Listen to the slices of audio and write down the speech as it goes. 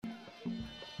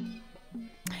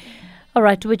All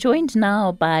right, we're joined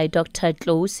now by Dr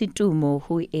Tlou Setumu,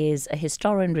 who is a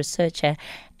historian, researcher,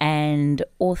 and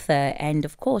author. And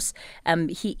of course,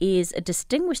 he is a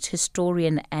distinguished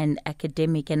historian and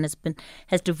academic, and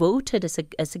has devoted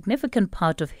a significant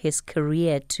part of his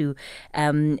career to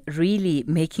really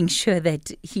making sure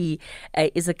that he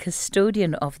is a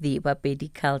custodian of the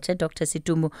Bapedi culture. Dr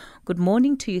Setumu, good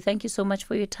morning to you. Thank you so much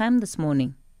for your time this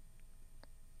morning.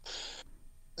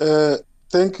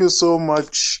 Thank you so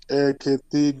much,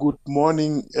 Kathy. Good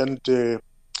morning, and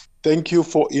thank you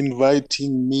for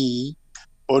inviting me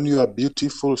on your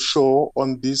beautiful show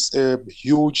on this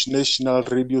huge national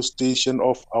radio station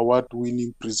of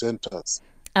award-winning presenters.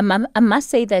 I must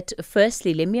say that,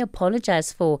 firstly, let me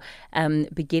apologize for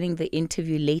beginning the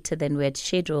interview later than we had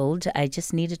scheduled. I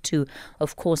just needed to,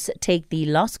 of course, take the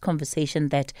last conversation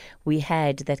that we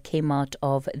had that came out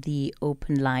of the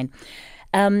open line.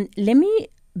 Let me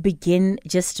begin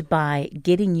just by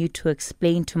getting you to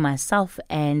explain to myself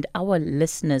and our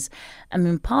listeners,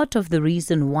 part of the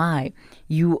reason why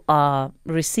you are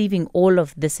receiving all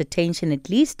of this attention, at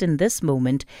least in this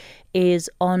moment, is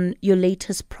on your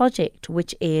latest project,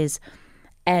 which is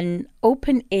an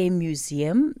open-air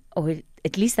museum, or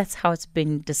at least that's how it's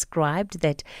been described,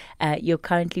 that you're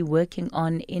currently working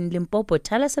on in Limpopo.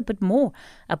 Tell us a bit more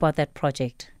about that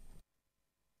project.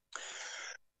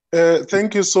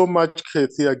 Thank you so much,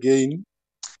 Kathy, again.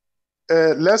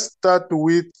 Let's start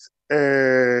with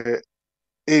a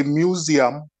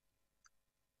museum.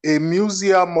 A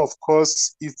museum, of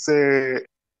course, it's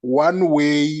one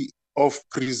way of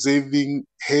preserving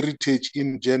heritage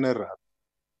in general,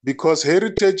 because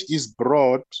heritage is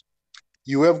broad.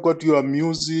 You have got your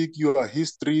music, your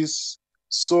histories.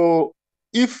 So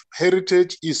if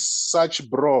heritage is such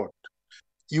broad,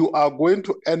 you are going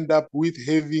to end up with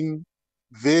having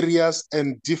various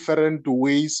and different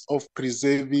ways of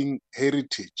preserving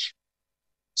heritage.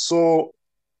 So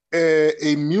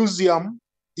a museum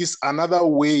is another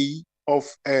way of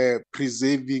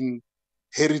preserving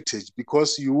heritage,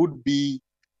 because you would be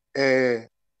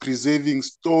preserving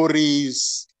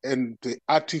stories and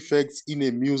artifacts in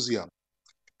a museum.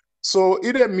 So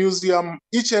in a museum,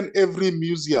 each and every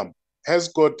museum has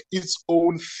got its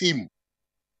own theme.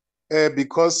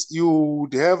 Because you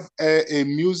would have a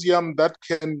museum that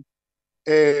can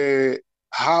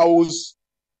house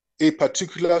a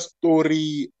particular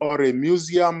story, or a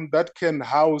museum that can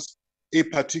house a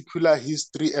particular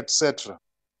history, etc.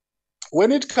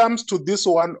 When it comes to this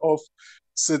one of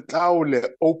Setlaule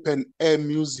Open Air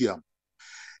Museum,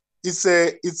 it's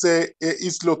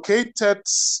located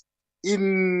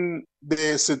in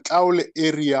the Setlaule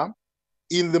area,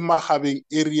 in the Makgabeng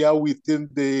area, within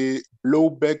the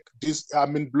Blouberg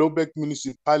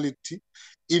municipality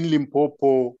in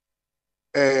Limpopo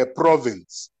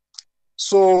Province.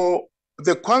 So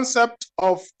the concept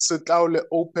of Setlaule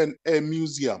Open Air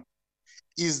Museum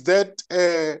is that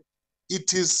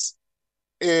it is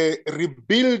a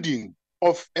rebuilding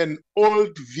of an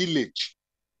old village,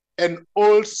 an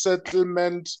old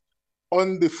settlement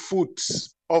on the foot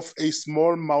of a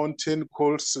small mountain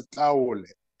called Setlaule.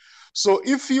 So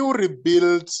if you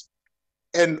rebuild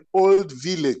an old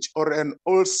village or an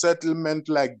old settlement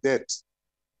like that,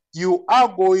 you are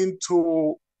going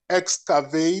to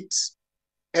excavate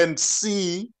and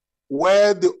see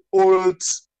where the old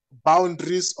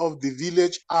boundaries of the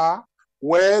village are,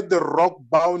 where the rock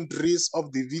boundaries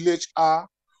of the village are,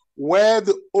 where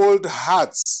the old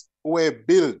huts were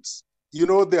built. You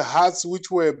know, the huts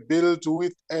which were built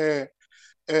with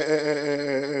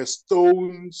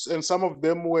stones, and some of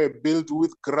them were built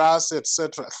with grass,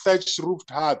 etc., thatch roofed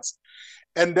huts.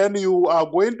 And then you are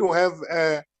going to have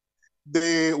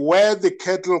where the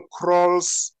cattle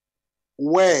crawls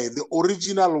were, the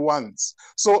original ones.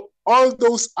 So all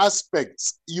those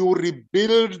aspects, you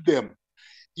rebuild them.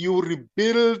 You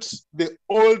rebuild the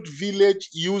old village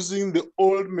using the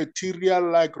old material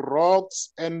like rocks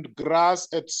and grass,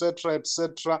 etc.,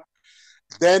 etc.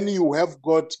 Then you have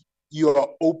got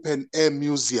your open air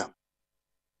museum.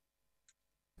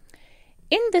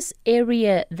 In this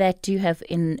area that you have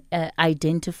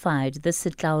identified, the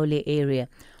Setlaule area,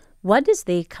 what is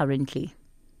there currently?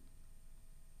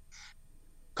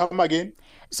 Come again?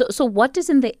 So what is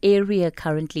in the area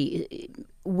currently?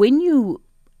 When you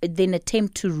then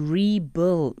attempt to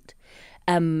rebuild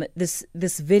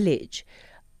this village,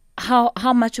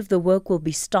 how much of the work will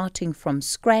be starting from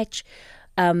scratch?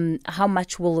 How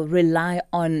much will rely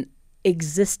on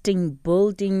existing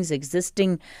buildings,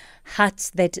 existing huts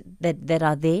that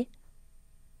are there?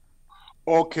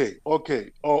 Okay.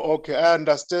 I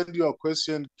understand your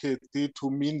question, Kathy,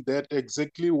 to mean that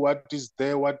exactly what is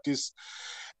there, what is...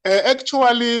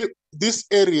 actually, this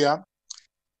area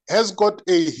has got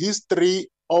a history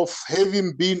of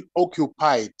having been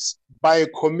occupied by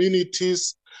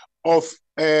communities of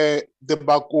the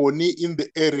Bakoni in the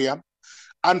area.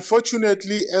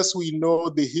 Unfortunately, as we know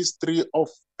the history of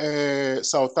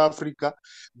South Africa,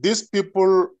 these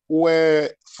people were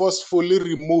forcefully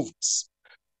removed.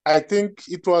 I think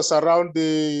it was around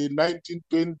the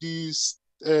 1920s,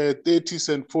 30s,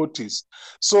 and 40s.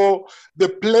 So the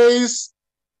place,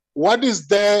 what is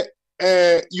there?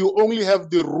 You only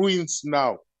have the ruins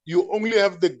now. You only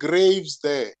have the graves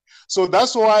there. So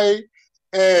that's why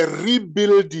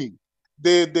rebuilding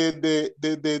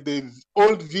the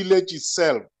old village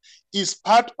itself is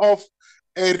part of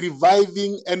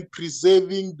reviving and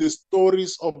preserving the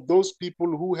stories of those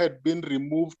people who had been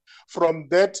removed from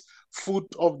that foot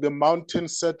of the mountain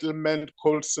settlement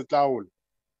called Setlaul.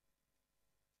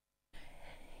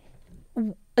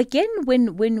 Again,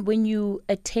 when you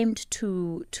attempt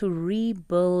to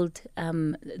rebuild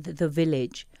the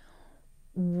village,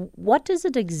 what is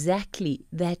it exactly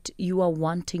that you are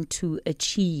wanting to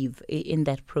achieve in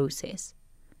that process?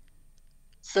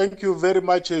 Thank you very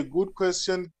much. A good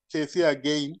question, Kathy,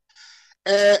 again.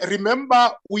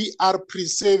 Remember, we are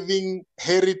preserving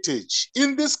heritage.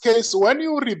 In this case, when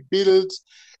you rebuild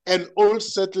an old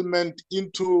settlement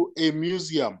into a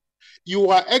museum, you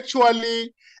are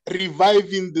actually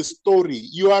reviving the story.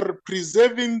 You are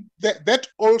preserving that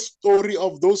old story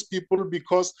of those people,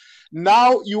 because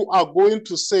now you are going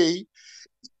to say,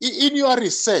 in your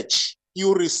research,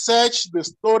 you research the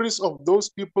stories of those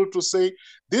people to say,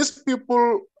 these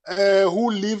people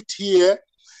who lived here,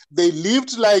 they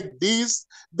lived like this.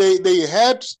 They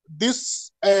had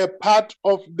this part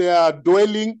of their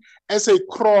dwelling as a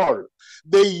kraal.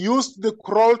 They used the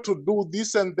kraal to do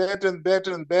this and that and that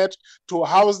and that, to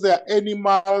house their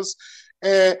animals.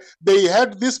 They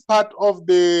had this part of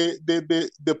the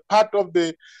part of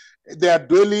their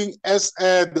dwelling as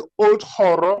the old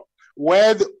horror,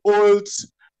 where the old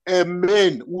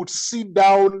men would sit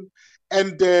down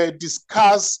and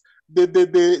discuss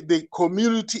the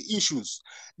community issues.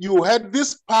 You had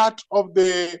this part of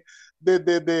the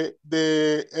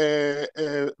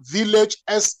village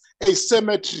as a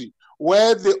cemetery,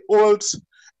 where the old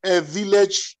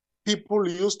village people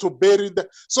used to bury them.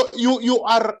 So you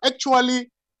are actually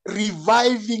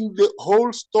reviving the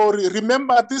whole story.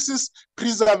 Remember, this is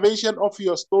preservation of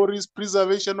your stories,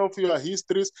 preservation of your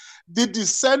histories. The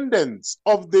descendants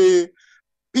of the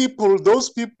people, those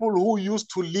people who used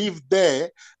to live there,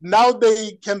 now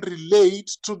they can relate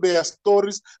to their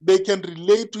stories, they can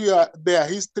relate to their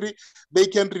history, they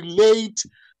can relate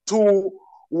to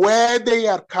where they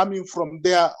are coming from,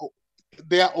 their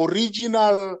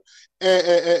original,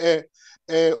 where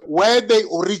they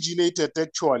originated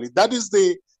actually. That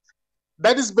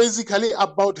is basically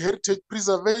about heritage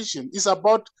preservation. It's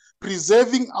about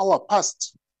preserving our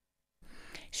past.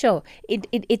 Sure,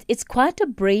 it's quite a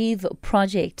brave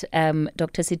project,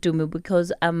 Dr. Setumu,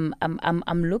 because I'm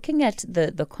looking at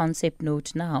the concept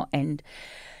note now, and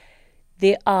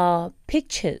there are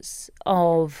pictures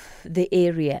of the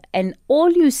area, and all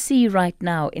you see right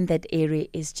now in that area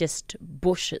is just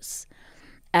bushes,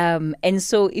 and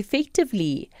so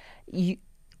effectively,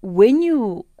 when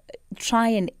you try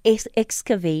and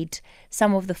excavate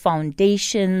some of the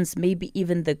foundations, maybe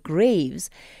even the graves,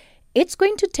 it's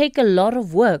going to take a lot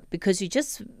of work, because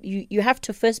you have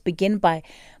to first begin by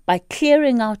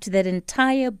clearing out that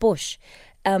entire bush,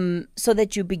 so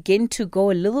that you begin to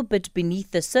go a little bit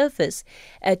beneath the surface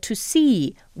to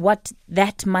see what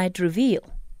that might reveal.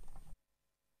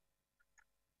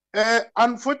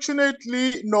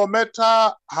 Unfortunately, no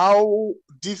matter how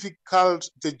difficult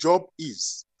the job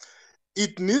is,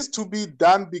 it needs to be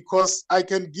done, because I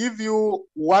can give you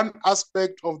one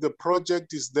aspect of the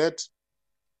project is that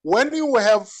when you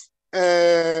have,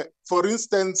 for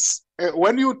instance,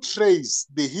 when you trace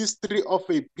the history of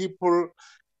a people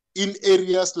in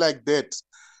areas like that,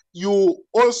 you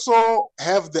also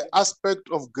have the aspect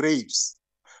of graves.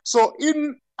 So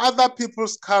in other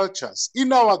people's cultures,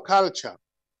 in our culture,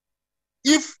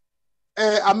 if,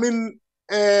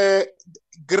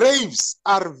 graves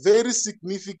are very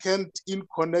significant in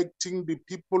connecting the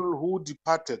people who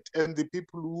departed and the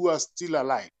people who are still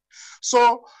alive.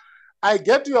 So I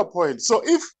get your point. So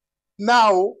if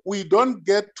now we don't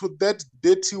get to that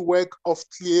dirty work of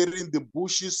clearing the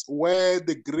bushes where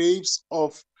the graves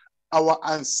of our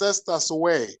ancestors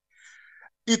were,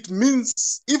 it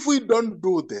means if we don't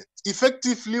do that,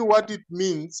 effectively what it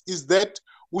means is that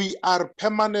we are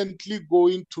permanently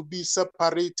going to be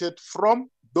separated from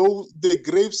the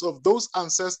graves of those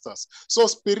ancestors. So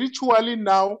spiritually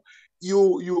now,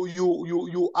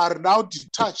 you are now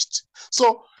detached.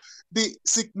 So the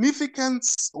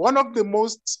significance, one of the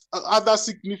most other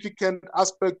significant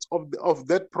aspects of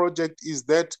that project is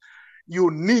that you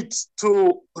need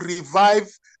to revive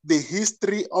the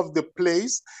history of the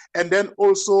place and then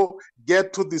also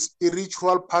get to the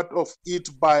spiritual part of it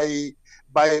by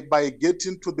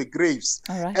getting to the graves.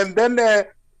 All right. And then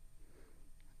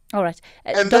all right,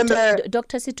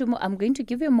 Dr. Setumu, I'm going to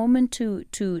give you a moment to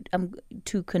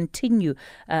continue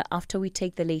after we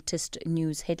take the latest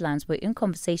news headlines. We're in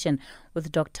conversation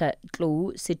with Dr.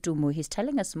 Tlou Setumu. He's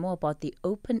telling us more about the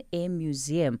open air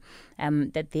museum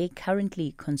that they're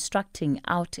currently constructing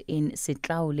out in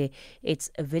Setlaule. It's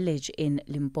a village in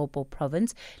Limpopo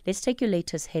Province. Let's take your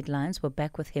latest headlines. We're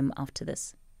back with him after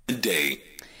this.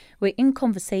 We're in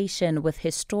conversation with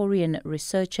historian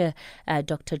researcher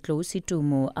Dr. Tlou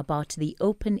Setumu about the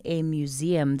open-air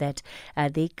museum that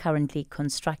they're currently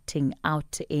constructing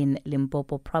out in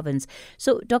Limpopo Province.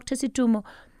 So, Dr. Setumu,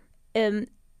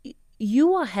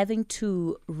 you are having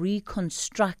to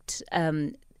reconstruct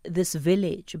this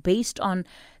village based on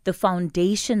the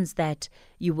foundations that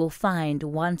you will find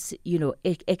once,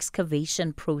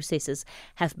 excavation processes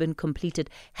have been completed.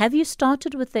 Have you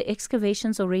started with the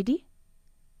excavations already?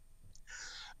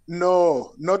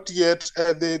 No, not yet.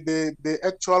 The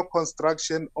actual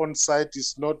construction on site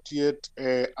is not yet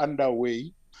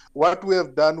underway. What we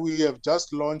have done, we have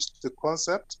just launched the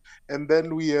concept, and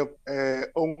then we have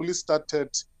only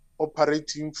started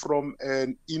operating from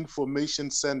an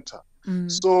information center.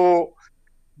 So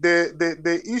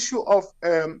the issue of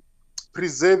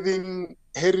preserving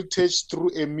heritage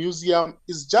through a museum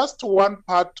is just one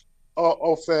part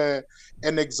of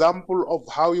an example of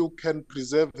how you can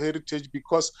preserve heritage,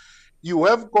 because you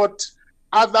have got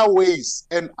other ways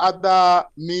and other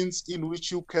means in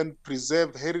which you can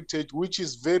preserve heritage, which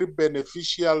is very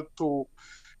beneficial to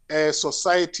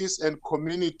societies and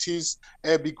communities,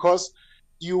 because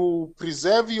you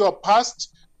preserve your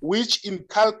past, which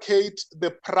inculcate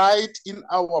the pride in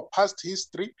our past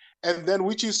history, and then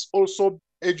which is also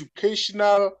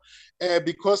educational,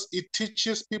 because it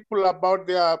teaches people about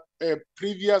their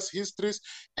previous histories.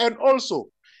 And also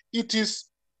it is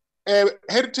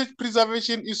heritage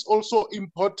preservation is also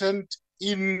important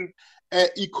in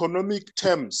economic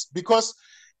terms, because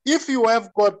if you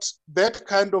have got that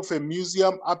kind of a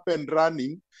museum up and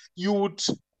running, you would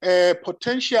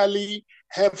potentially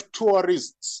have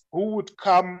tourists who would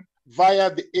come via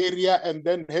the area and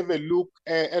then have a look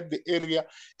at the area.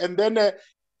 And then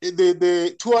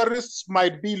the tourists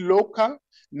might be local,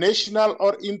 national,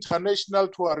 or international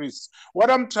tourists. What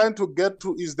I'm trying to get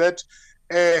to is that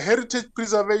heritage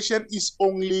preservation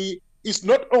is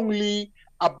not only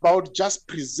about just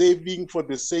preserving for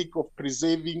the sake of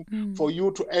preserving, for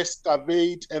you to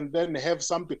excavate and then have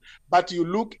something, but you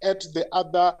look at the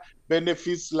other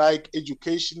benefits like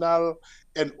educational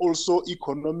and also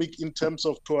economic in terms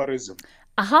of tourism.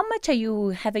 How much are you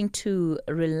having to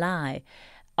rely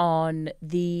on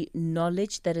the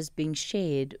knowledge that is being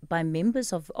shared by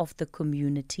members of the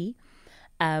community?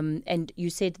 And you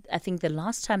said, I think the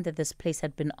last time that this place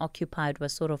had been occupied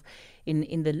was sort of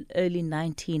in the early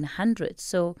 1900s.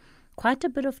 So quite a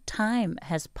bit of time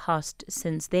has passed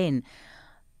since then.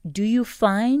 Do you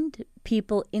find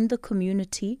people in the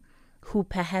community who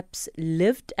perhaps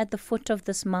lived at the foot of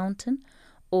this mountain,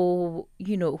 or,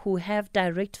 who have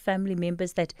direct family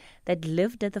members that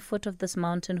lived at the foot of this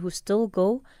mountain who still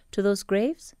go to those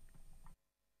graves?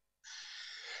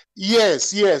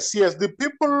 Yes. The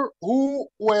people who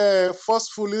were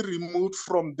forcefully removed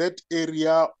from that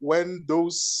area when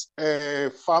those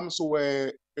farms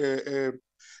were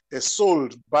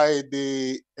sold by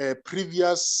the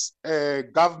previous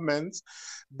governments,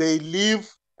 they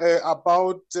live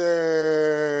about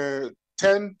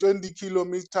 10, 20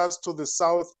 kilometers to the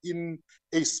south in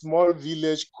a small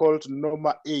village called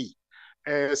Noma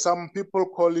A. Some people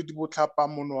call it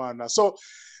Butlapamunwana. So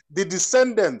the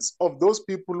descendants of those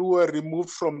people who were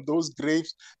removed from those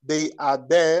graves, they are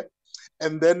there.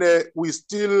 And then we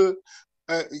still,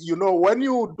 when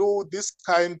you do this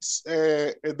kind,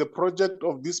 the project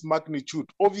of this magnitude,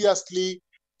 obviously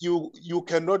you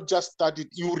cannot just start it,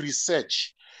 you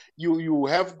research. You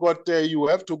have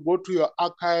to go to your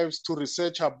archives to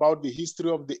research about the history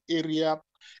of the area.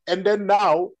 And then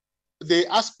now, the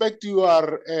aspect you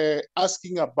are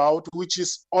asking about, which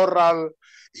is oral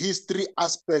history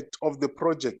aspect of the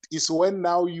project, is when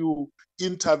now you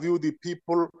interview the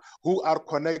people who are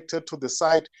connected to the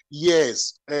site.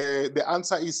 Yes, the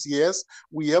answer is yes.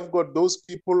 We have got those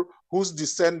people whose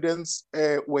descendants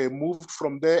were moved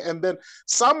from there. And then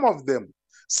some of them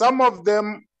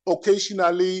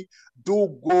occasionally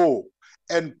do go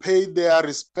and pay their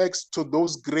respects to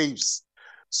those graves.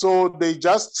 So they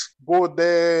just go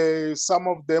there, some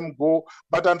of them go,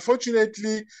 but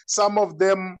unfortunately, some of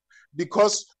them,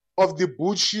 because of the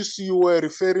bushes you were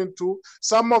referring to,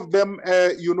 some of them,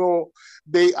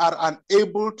 they are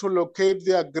unable to locate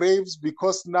their graves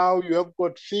because now you have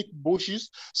got thick bushes.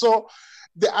 So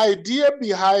the idea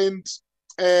behind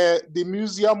the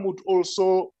museum would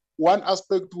also, one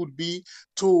aspect would be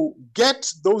to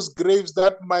get those graves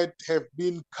that might have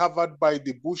been covered by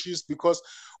the bushes, because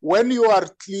when you are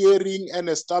clearing and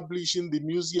establishing the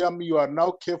museum, you are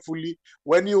now carefully,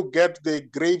 when you get the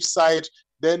grave site,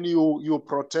 then you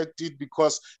protect it,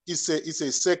 because it's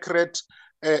a sacred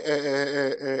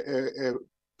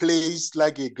place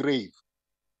like a grave.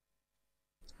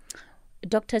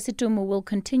 Dr. Setumu, will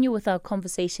continue with our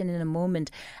conversation in a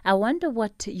moment. I wonder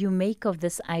what you make of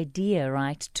this idea,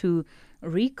 right, to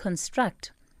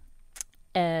reconstruct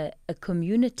a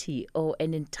community or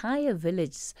an entire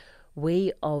village's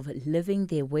way of living,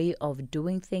 their way of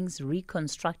doing things,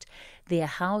 reconstruct their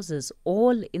houses,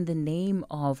 all in the name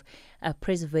of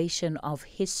preservation of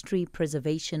history,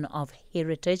 preservation of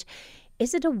heritage.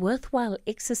 Is it a worthwhile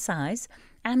exercise?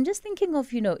 I'm just thinking of,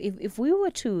 if we were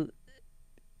to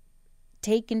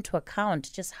take into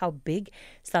account just how big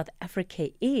South Africa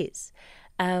is,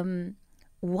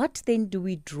 what then do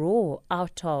we draw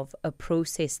out of a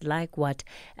process like what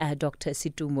Dr.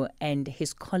 Setumu and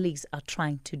his colleagues are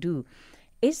trying to do?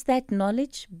 Is that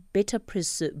knowledge better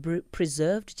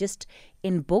preserved just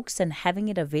in books and having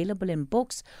it available in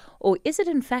books? Or is it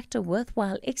in fact a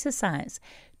worthwhile exercise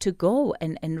to go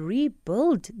and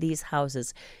rebuild these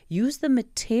houses, use the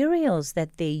materials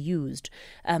that they used,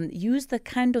 use the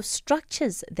kind of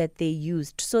structures that they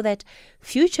used, so that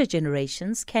future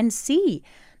generations can see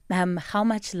how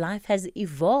much life has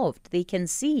evolved. They can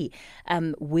see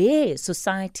where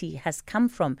society has come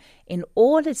from in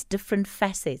all its different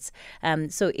facets.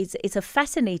 So it's a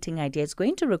fascinating idea. It's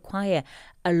going to require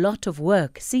a lot of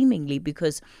work, seemingly,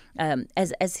 because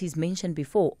as he's mentioned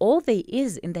before, all there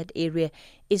is in that area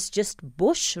is just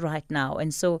bush right now.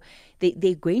 And so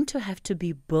they're going to have to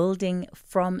be building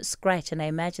from scratch. And I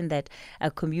imagine that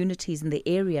communities in the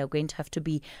area are going to have to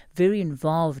be very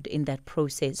involved in that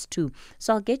process too.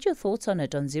 So I'll get your thoughts on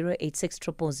it on 086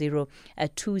 000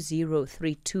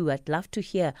 2032. I'd love to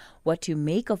hear what you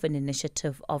make of an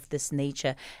initiative of this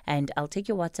nature. And I'll take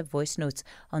your WhatsApp voice notes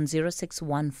on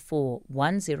 0614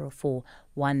 104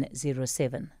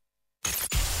 107.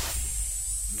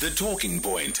 The Talking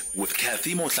Point with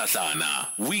Kathy Motlatlana.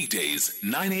 Weekdays,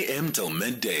 9 a.m. till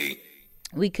midday.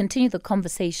 We continue the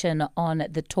conversation on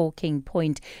The Talking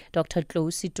Point. Dr.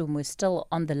 Tlou Setumu is still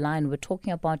on the line. We're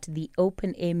talking about the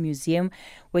Open Air Museum,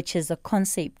 which is a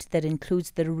concept that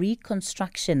includes the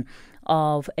reconstruction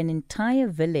of an entire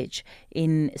village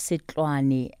in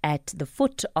Setlwane at the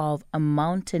foot of a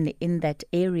mountain in that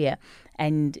area,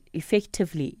 and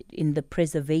effectively in the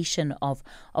preservation of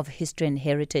history and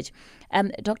heritage.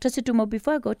 Dr. Setumu,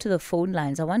 before I go to the phone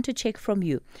lines, I want to check from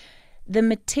you. The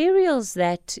materials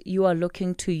that you are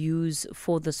looking to use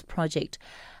for this project,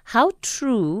 how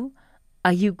true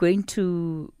are you going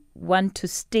to want to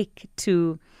stick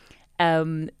to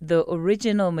the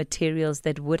original materials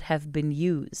that would have been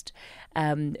used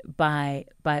by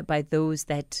those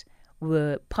that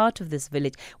were part of this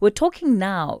village? We're talking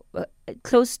now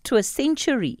close to a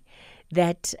century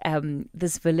that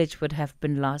this village would have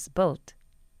been last built.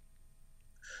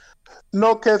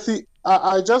 No, Kathy,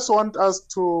 I just want us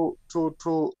to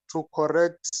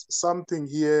correct something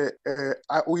here.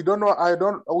 We don't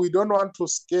want to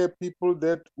scare people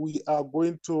that we are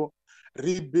going to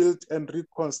rebuild and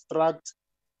reconstruct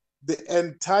the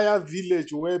entire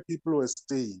village where people were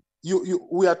staying.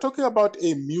 We are talking about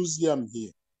a museum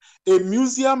here. A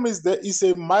museum is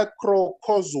a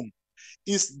microcosm,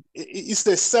 is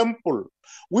a sample,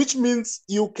 which means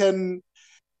you can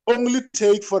only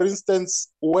take, for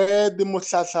instance, where the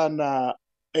Motlatlana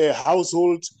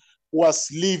household was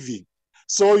living.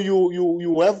 So you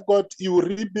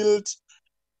rebuild,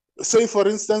 say for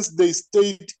instance, they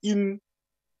stayed in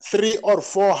 3 or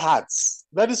 4 huts.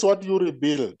 That is what you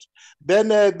rebuild. Then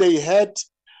they had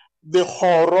the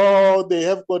horror, they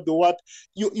have got the what.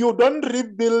 You don't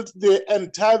rebuild the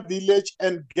entire village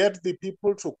and get the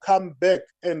people to come back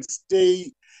and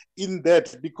stay in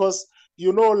that, because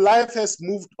life has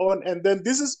moved on, and then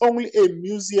this is only a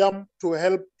museum to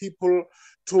help people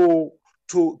to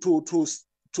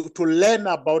learn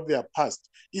about their past.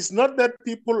 It's not that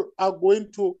we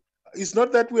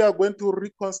are going to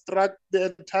reconstruct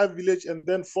the entire village and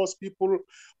then force people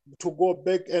to go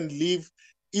back and live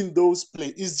in those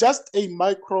places. It's just a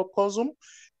microcosm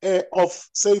of,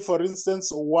 say, for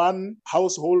instance, one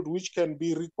household which can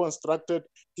be reconstructed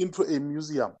into a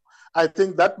museum. I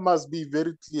think that must be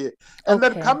very clear. And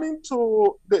then coming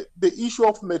to the issue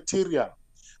of material,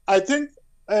 I think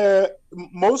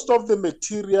most of the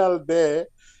material there,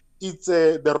 it's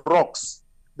the rocks.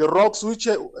 The rocks, which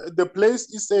the place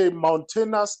is a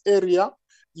mountainous area.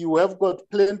 You have got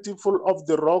plentiful of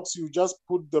the rocks. You just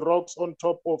put the rocks on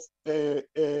top of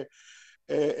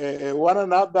one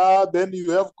another. Then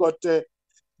you have got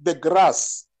the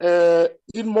grass.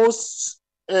 In most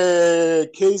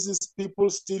cases, people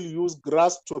still use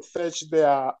grass to thatch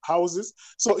their houses.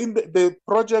 So in the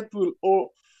project will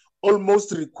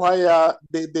almost require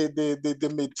the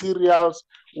materials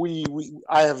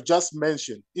I have just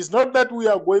mentioned. It's not that we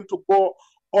are going to go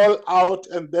all out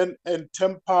and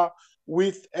tamper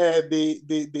with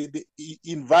the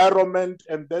environment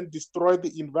and then destroy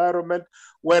the environment,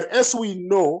 whereas we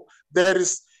know there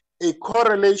is a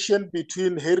correlation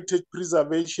between heritage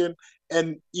preservation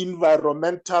and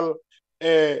environmental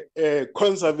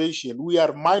conservation. We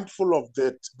are mindful of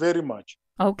that very much.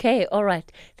 Okay, all right.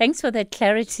 Thanks for that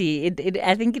clarity.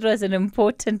 I think it was an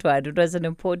important one.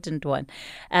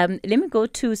 Let me go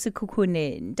to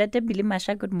Sekhukhune. Dr. Billy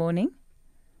Masha, good morning.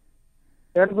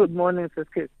 Very good morning,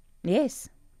 Sister. Yes.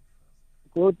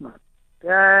 Good, man.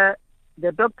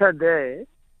 The doctor there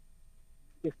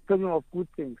is talking of good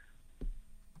things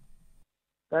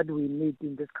that we need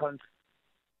in this country.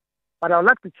 But I would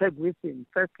like to check with him,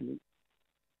 firstly,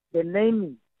 the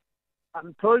naming.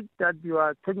 I'm told that you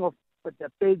are talking of the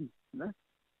Bapedi, no?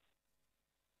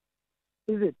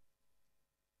 Is it?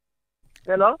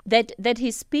 Hello? That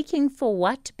he's speaking for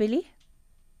what, Billy?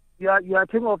 You are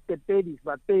talking of the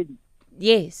Bapedi.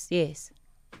 Yes.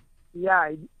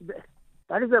 Yeah,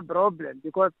 that is a problem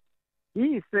because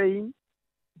he is saying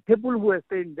people who were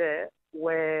staying there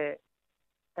were,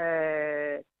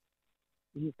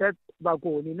 he said,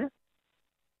 Bagoni.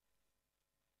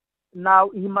 Now,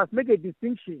 he must make a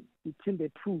distinction between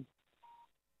the two.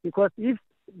 Because if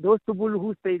those people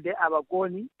who stay there are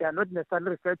Bagoni, they are not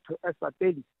necessarily referred to as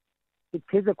Bapedi. It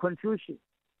creates a confusion.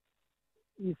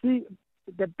 You see,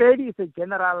 the Bapedi is a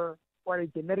general or a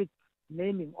generic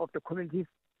naming of the communities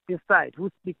this side who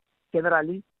speak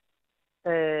generally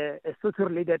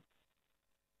social-related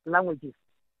languages.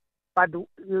 But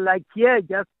like here,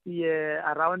 just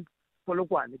around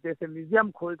Polokwane, there's a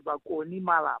museum called Bakoni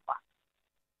Malapa.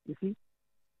 You see,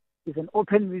 it's an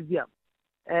open museum.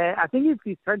 I think if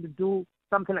he's trying to do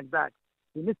something like that,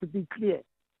 he needs to be clear.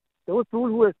 Those people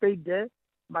who have stayed there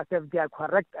must have their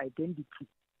correct identity.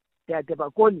 They are the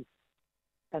Bakonis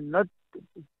and not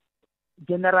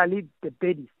generally the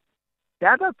Bedis. The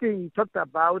other thing he talked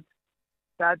about,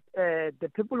 that the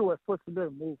people who were supposed to be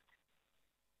removed,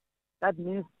 that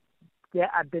means they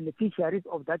are beneficiaries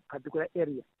of that particular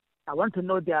area. I want to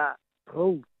know their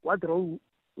role. What role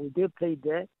will they play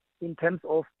there in terms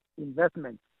of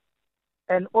investment?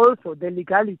 And also the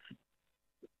legality.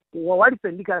 What is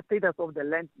the legal status of the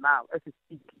land now as we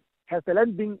speak? Has the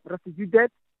land been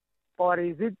restituted, or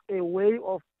is it a way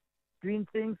of doing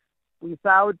things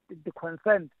without the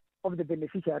consent of the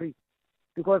beneficiary?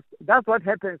 Because that's what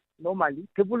happens normally.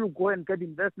 People will go and get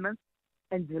investments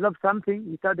and develop something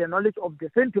without the knowledge of the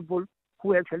same people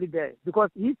who are actually there. Because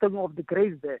he's talking of the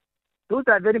graves there. Those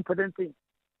are very important things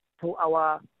to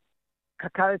our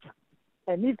culture.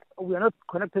 And if we are not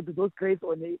connected to those graves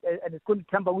and it's going to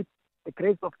tamper with the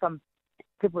graves of some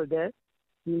people there,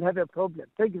 we will have a problem.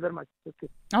 Thank you very much.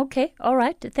 Okay, all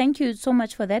right. Thank you so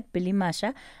much for that, Billy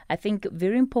Masha. I think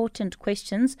very important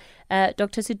questions.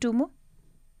 Dr. Setumu?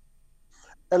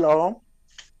 Hello.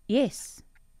 Yes.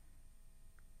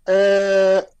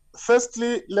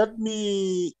 Firstly, let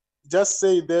me just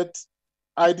say that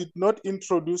I did not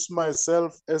introduce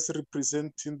myself as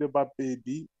representing the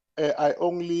Bapedi. I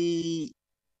only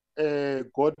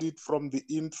got it from the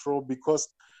intro because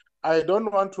I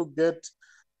don't want to get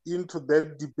into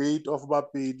that debate of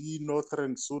Bapedi,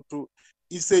 Northern Sotho.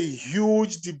 It's a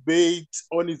huge debate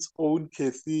on its own,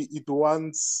 Kathy. It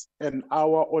wants an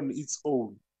hour on its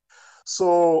own.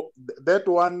 So that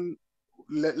one,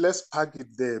 let's park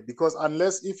it there, because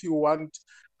unless if you want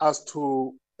us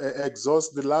to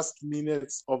exhaust the last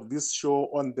minutes of this show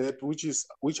on that,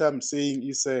 which I'm saying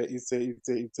is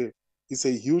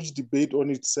a huge debate on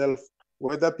itself,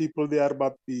 whether people they are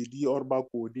Bapedi or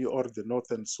Bakodi or the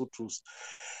Northern Sothos.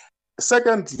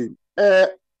 Secondly,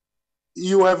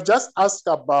 you have just asked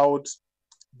about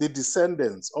the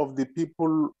descendants of the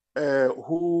people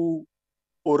who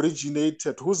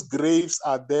originated, whose graves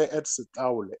are there at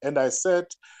Setaule. And I said,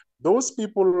 those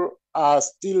people are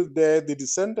still there, the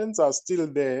descendants are still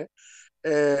there.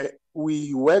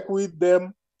 We work with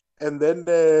them, and then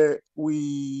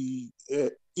we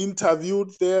interviewed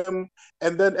them.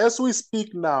 And then as we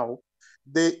speak now,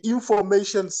 the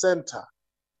information center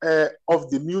of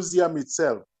the museum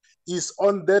itself is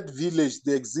on that village,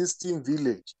 the existing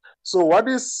village. So what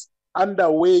is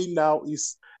underway now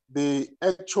is the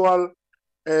actual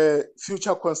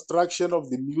future construction of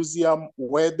the museum,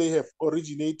 where they have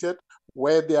originated,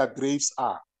 where their graves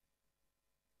are.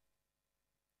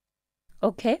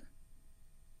 Okay.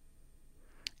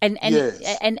 And yes.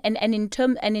 and in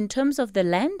terms of the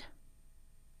land?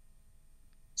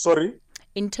 Sorry?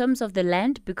 In terms of the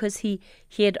land, because he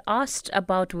had asked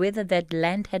about whether that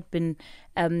land had been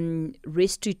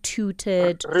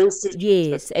restituted.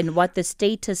 Yes, and what the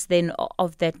status then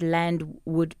of that land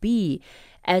would be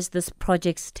as this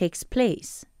project takes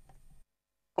place.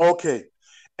 Okay.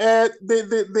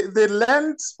 The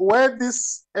land where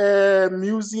this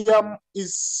museum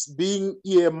is being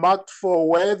earmarked for,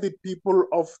 where the people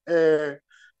of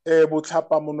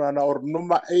Botlapa or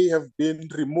Noma A have been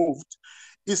removed,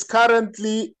 is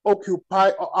currently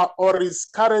occupied or is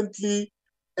currently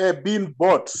being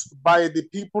bought by the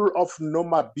people of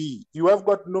Noma B. You have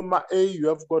got Noma A, you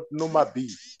have got Noma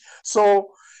B.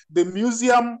 So the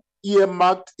museum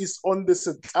earmarked is on the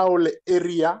Setaule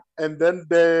area, and then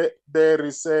there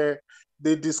is the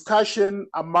discussion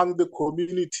among the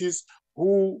communities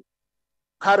who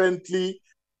currently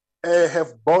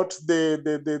have bought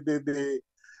the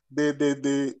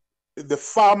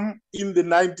farm in the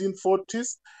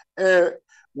 1940s,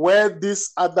 where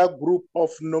this other group of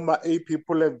Noma A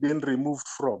people have been removed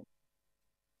from.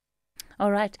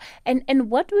 All right.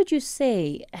 And what would you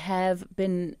say have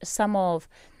been some of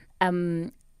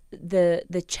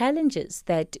the challenges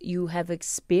that you have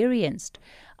experienced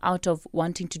out of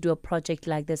wanting to do a project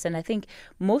like this? And I think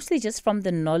mostly just from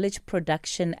the knowledge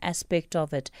production aspect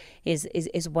of it is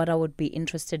what I would be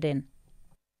interested in.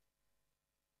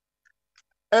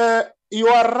 You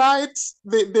are right.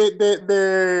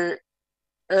 The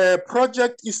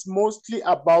project is mostly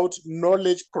about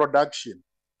knowledge production,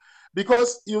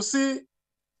 because you see,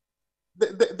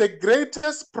 the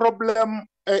greatest problem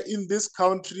in this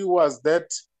country was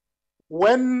that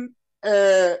when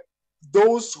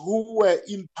those who were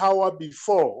in power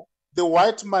before, the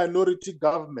white minority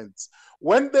governments,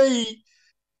 when they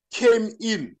came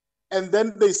in and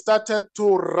then they started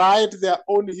to write their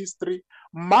own history,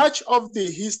 much of the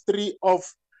history of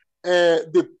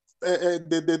the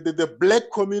black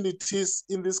communities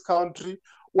in this country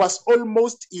was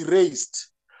almost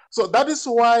erased. So that is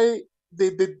why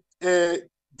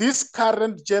this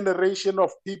current generation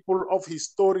of people, of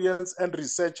historians and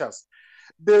researchers,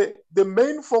 the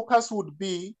main focus would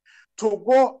be to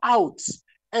go out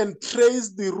and trace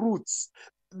the roots.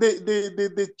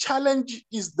 The challenge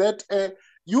is that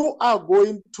you are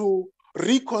going to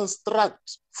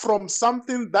reconstruct from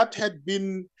something that had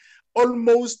been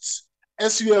almost,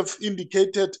 as you have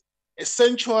indicated,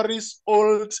 centuries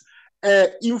old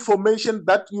information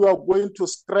that you are going to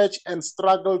scratch and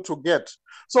struggle to get.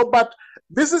 So, but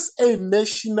this is a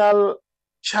national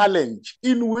challenge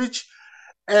in which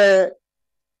the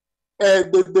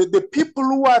people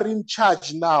who are in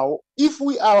charge now, if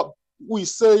we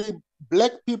say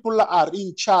black people are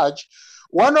in charge,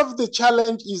 one of the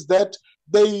challenges is that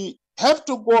they have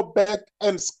to go back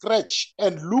and scratch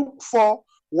and look for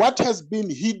what has been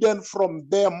hidden from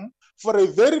them for a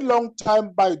very long time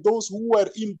by those who were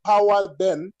in power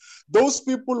then, those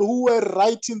people who were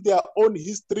writing their own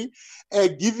history,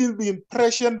 giving the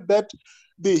impression that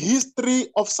the history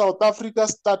of South Africa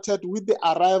started with the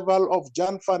arrival of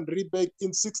Jan van Riebeeck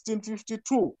in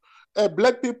 1652.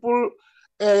 Black people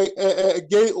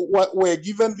were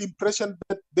given the impression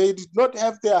that they did not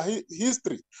have their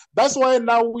history. That's why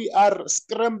now we are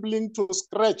scrambling to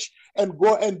scratch and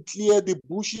go and clear the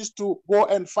bushes to go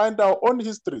and find our own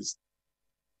histories.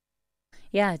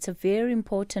 Yeah, it's a very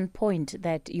important point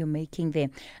that you're making there.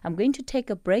 I'm going to take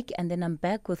a break and then I'm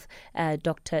back with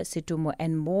Dr. Setumu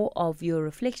and more of your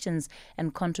reflections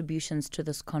and contributions to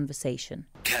this conversation.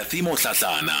 Kathy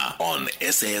Motlatlana on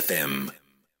SAFM.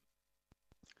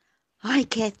 Hi,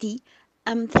 Kathy.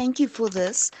 Thank you for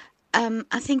this.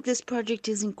 I think this project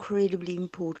is incredibly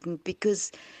important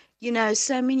because,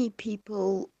 so many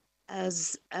people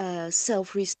as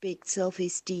self-respect,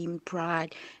 self-esteem,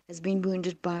 pride has been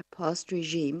wounded by past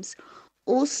regimes.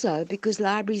 Also, because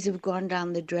libraries have gone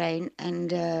down the drain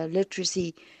and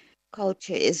literacy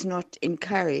culture is not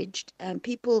encouraged,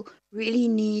 people really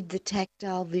need the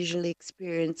tactile visual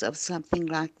experience of something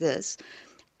like this.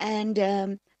 And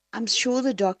I'm sure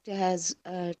the doctor has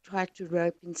tried to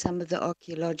rope in some of the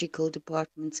archaeological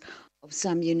departments of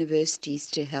some universities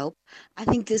to help. I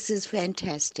think this is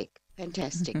fantastic.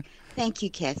 Thank you,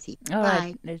 Kathy. All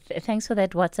Bye. right. Thanks for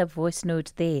that WhatsApp voice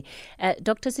note there.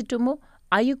 Dr. Setumu,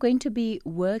 are you going to be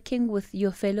working with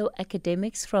your fellow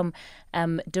academics from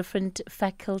different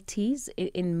faculties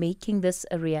in making this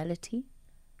a reality?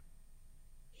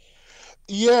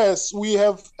 Yes, we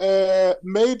have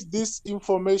made this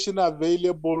information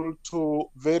available to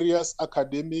various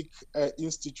academic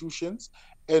institutions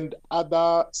and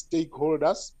other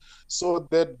stakeholders so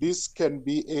that this can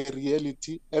be a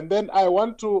reality. And then I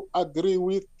want to agree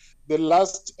with the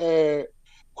last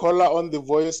caller on the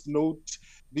voice note,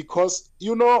 because,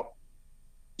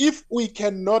 if we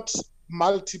cannot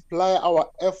multiply our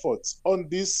efforts on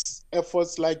these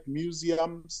efforts like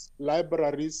museums,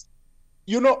 libraries,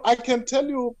 I can tell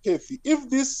you, Kathy, if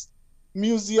this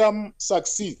museum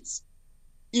succeeds,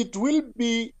 it will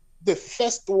be the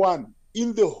first one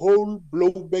in the whole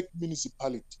Blouberg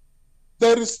municipality.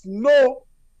 There is no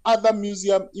other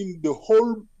museum in the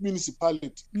whole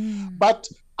municipality. But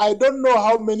I don't know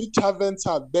how many taverns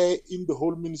are there in the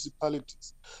whole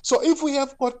municipalities. So if we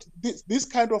have got this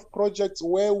kind of projects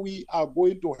where we are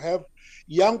going to have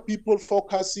young people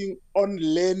focusing on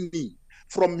learning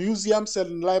from museums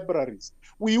and libraries,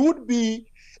 we would be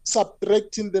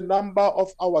subtracting the number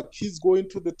of our kids going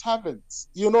to the taverns.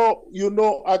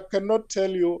 I cannot tell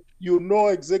you,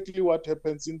 exactly what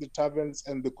happens in the taverns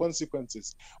and the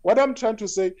consequences. What I'm trying to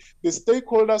say, the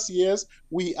stakeholders, yes,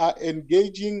 we are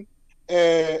engaging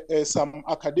some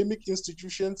academic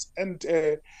institutions and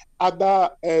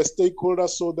other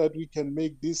stakeholders so that we can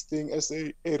make this thing as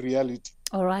a reality.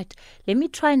 All right. Let me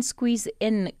try and squeeze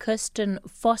in Kirsten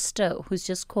Foster, who's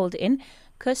just called in.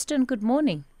 Kirsten, good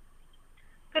morning.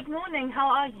 Good morning. How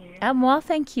are you? I'm well,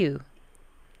 thank you.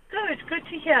 Good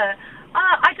to hear.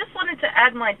 I just wanted to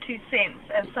add my 2 cents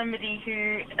as somebody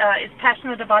who is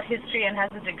passionate about history and has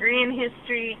a degree in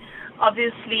history.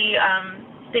 Obviously,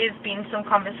 there's been some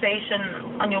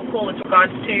conversation on your call with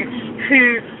regards to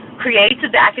who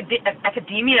created the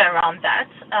academia around that.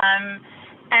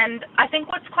 And I think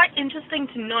what's quite interesting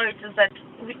to note is that,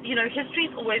 history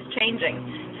is always changing.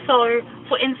 So,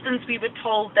 for instance, we were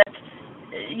told that,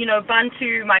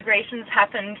 Bantu migrations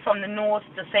happened from the north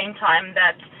at the same time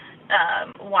that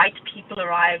white people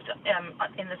arrived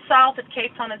in the south at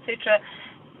Cape Town, etc.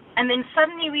 And then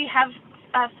suddenly we have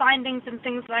findings in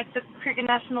things like the Kruger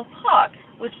National Park,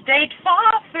 which date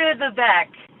far further back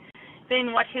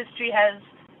than what history has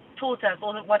taught us,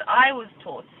 or what I was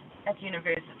taught at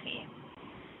university.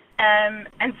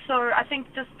 And so I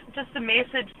think just the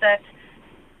message that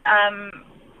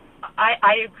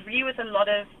I agree with a lot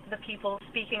of the people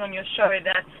speaking on your show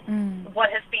that what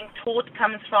has been taught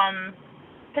comes from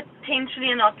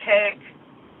potentially an archaic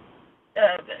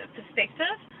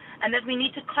perspective, and that we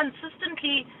need to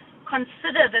consistently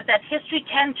consider that history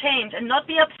can change and not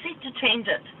be upset to change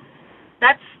it.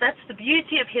 That's the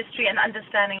beauty of history and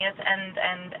understanding it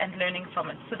and learning from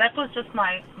it. So that was just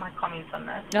my comments on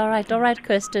that. All right,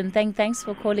 Kirsten. Thanks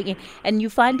for calling in. And you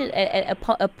find it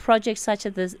a project such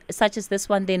as this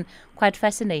one then quite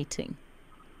fascinating.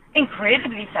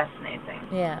 Incredibly fascinating.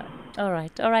 Yeah. All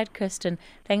right, Kirsten.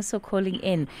 Thanks for calling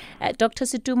in. Dr.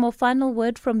 Setumu, final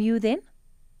word from you then.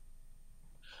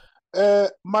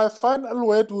 My final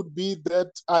word would be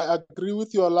that I agree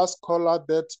with your last caller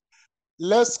that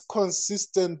let's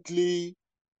consistently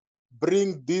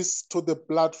bring this to the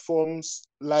platforms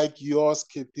like yours,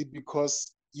 Kathy,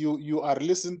 because you are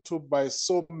listened to by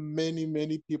so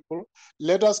many people.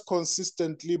 Let us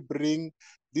consistently bring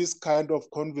this kind of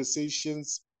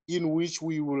conversations in which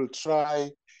we are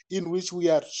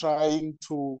trying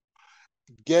to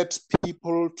get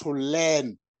people to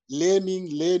learning,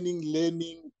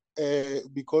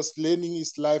 because learning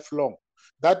is lifelong.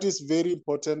 That is very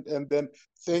important. And then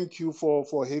thank you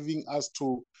for having us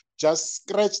to just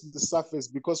scratch the surface,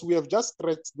 because we have just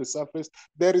scratched the surface.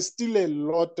 There is still a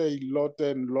lot to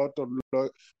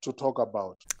talk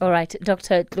about. All right,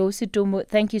 Dr. Tlou Setumu,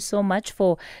 thank you so much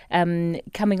for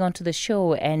coming onto the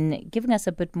show and giving us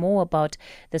a bit more about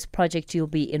this project you'll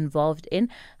be involved in.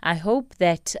 I hope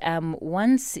that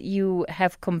once you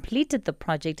have completed the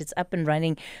project, it's up and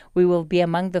running, we will be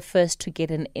among the first to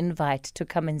get an invite to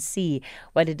come and see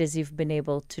what it is you've been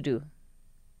able to do.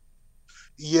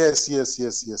 Yes.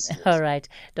 All right,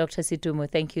 Dr. Setumu,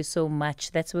 thank you so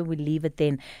much. That's where we leave it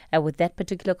then with that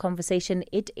particular conversation.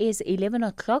 It is 11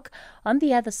 o'clock. On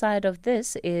the other side of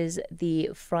this is the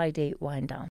Friday wind down.